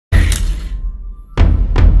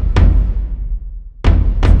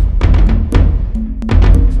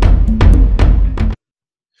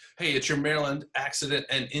Hey, it's your Maryland accident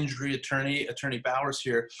and injury attorney, Attorney Bowers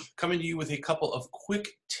here, coming to you with a couple of quick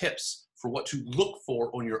tips for what to look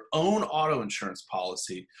for on your own auto insurance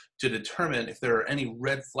policy to determine if there are any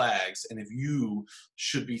red flags and if you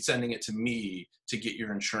should be sending it to me to get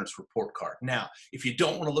your insurance report card. Now, if you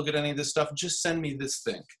don't want to look at any of this stuff, just send me this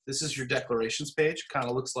thing. This is your declarations page. It kind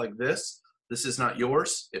of looks like this. This is not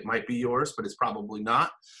yours. It might be yours, but it's probably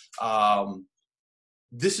not.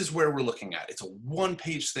 This is where we're looking at. It's a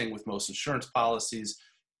one-page thing with most insurance policies.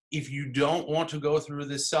 If you don't want to go through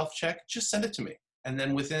this self-check, just send it to me. And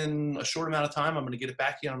then within a short amount of time, I'm going to get it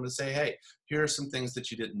back to you. I'm going to say, hey, here are some things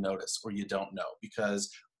that you didn't notice or you don't know,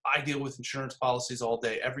 because I deal with insurance policies all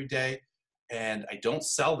day, every day, and I don't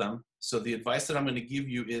sell them. So the advice that I'm going to give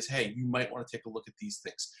you is, hey, you might want to take a look at these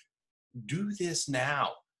things. Do this now,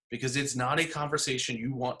 because it's not a conversation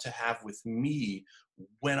you want to have with me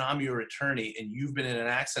when I'm your attorney and you've been in an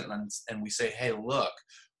accident and we say, hey, look,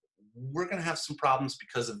 we're going to have some problems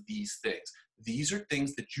because of these things. These are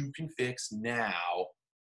things that you can fix now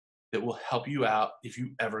that will help you out if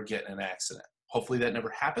you ever get in an accident. Hopefully that never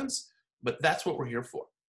happens, but that's what we're here for.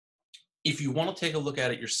 If you want to take a look at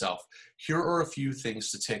it yourself, here are a few things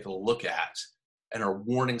to take a look at and are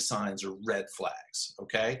warning signs or red flags,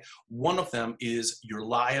 okay? One of them is your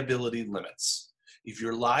liability limits. If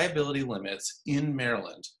your liability limits in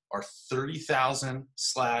Maryland are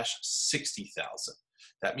 $30,000/$60,000,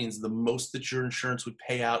 that means the most that your insurance would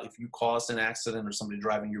pay out if you caused an accident or somebody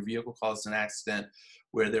driving your vehicle caused an accident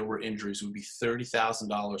where there were injuries would be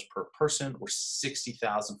 $30,000 per person or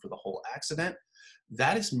 $60,000 for the whole accident.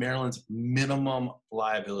 That is Maryland's minimum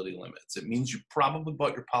liability limits. It means you probably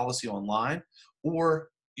bought your policy online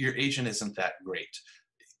or your agent isn't that great.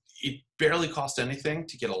 It barely costs anything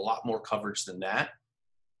to get a lot more coverage than that.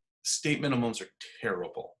 State minimums are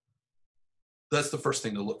terrible. That's the first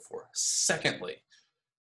thing to look for. Secondly,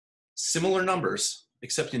 similar numbers,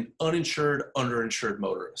 except in uninsured, underinsured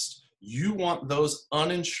motorist. You want those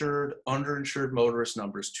uninsured, underinsured motorist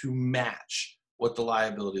numbers to match what the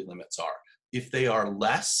liability limits are. If they are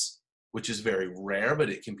less, which is very rare,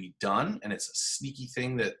 but it can be done, and it's a sneaky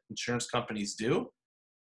thing that insurance companies do,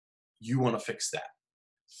 you want to fix that.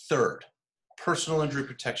 Third, personal injury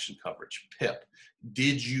protection coverage, PIP.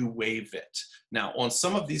 Did you waive it? Now, on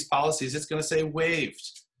some of these policies, it's going to say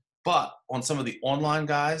waived. But on some of the online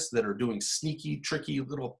guys that are doing sneaky, tricky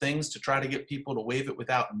little things to try to get people to waive it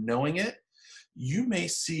without knowing it, you may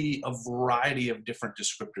see a variety of different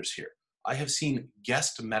descriptors here. I have seen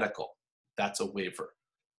guest medical. That's a waiver.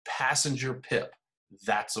 Passenger PIP.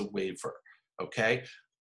 That's a waiver. Okay?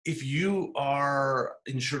 If you are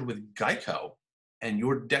insured with Geico, and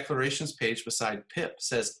your declarations page beside PIP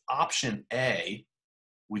says option A,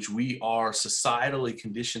 which we are societally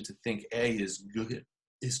conditioned to think A is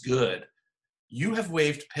good, you have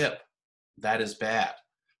waived PIP. That is bad.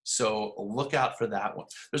 So look out for that one.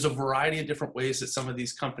 There's a variety of different ways that some of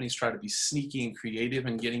these companies try to be sneaky and creative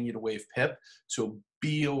in getting you to waive PIP. So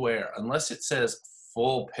be aware, unless it says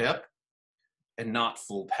full PIP, and not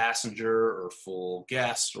full passenger or full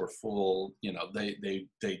guest or full, they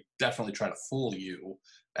definitely try to fool you,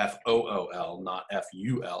 FOOL, not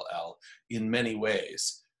FULL, in many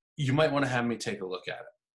ways. You might want to have me take a look at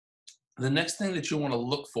it. The next thing that you want to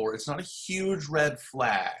look for, it's not a huge red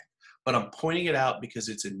flag, but I'm pointing it out because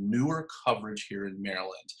it's a newer coverage here in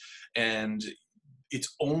Maryland. And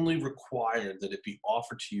it's only required that it be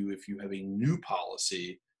offered to you if you have a new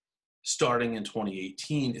policy starting in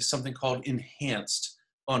 2018, is something called enhanced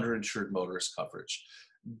underinsured motorist coverage.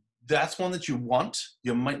 That's one that you want.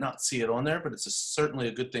 You might not see it on there, but it's certainly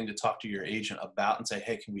a good thing to talk to your agent about and say,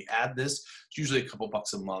 hey, can we add this? It's usually a couple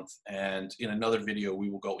bucks a month. And in another video, we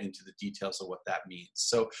will go into the details of what that means.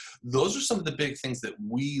 So those are some of the big things that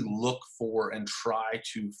we look for and try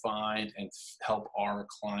to find and help our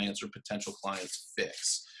clients or potential clients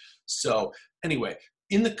fix. So anyway,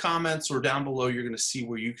 in the comments or down below, you're going to see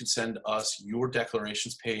where you can send us your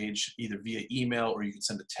declarations page, either via email or you can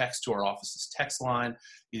send a text to our office's text line.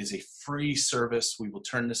 It is a free service. We will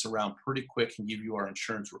turn this around pretty quick and give you our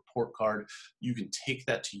insurance report card. You can take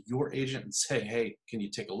that to your agent and say, hey, can you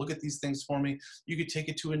take a look at these things for me? You could take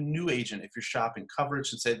it to a new agent if you're shopping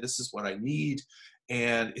coverage and say, this is what I need.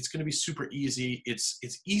 And it's going to be super easy. It's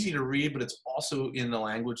easy to read, but it's also in the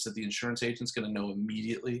language that the insurance agent's going to know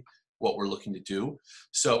immediately what we're looking to do.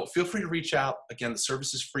 So feel free to reach out. Again, the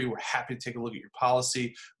service is free. We're happy to take a look at your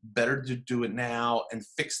policy. Better to do it now and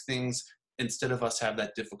fix things instead of us have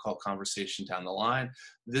that difficult conversation down the line.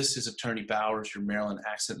 This is Attorney Bowers, your Maryland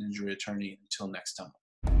accident injury attorney. Until next time.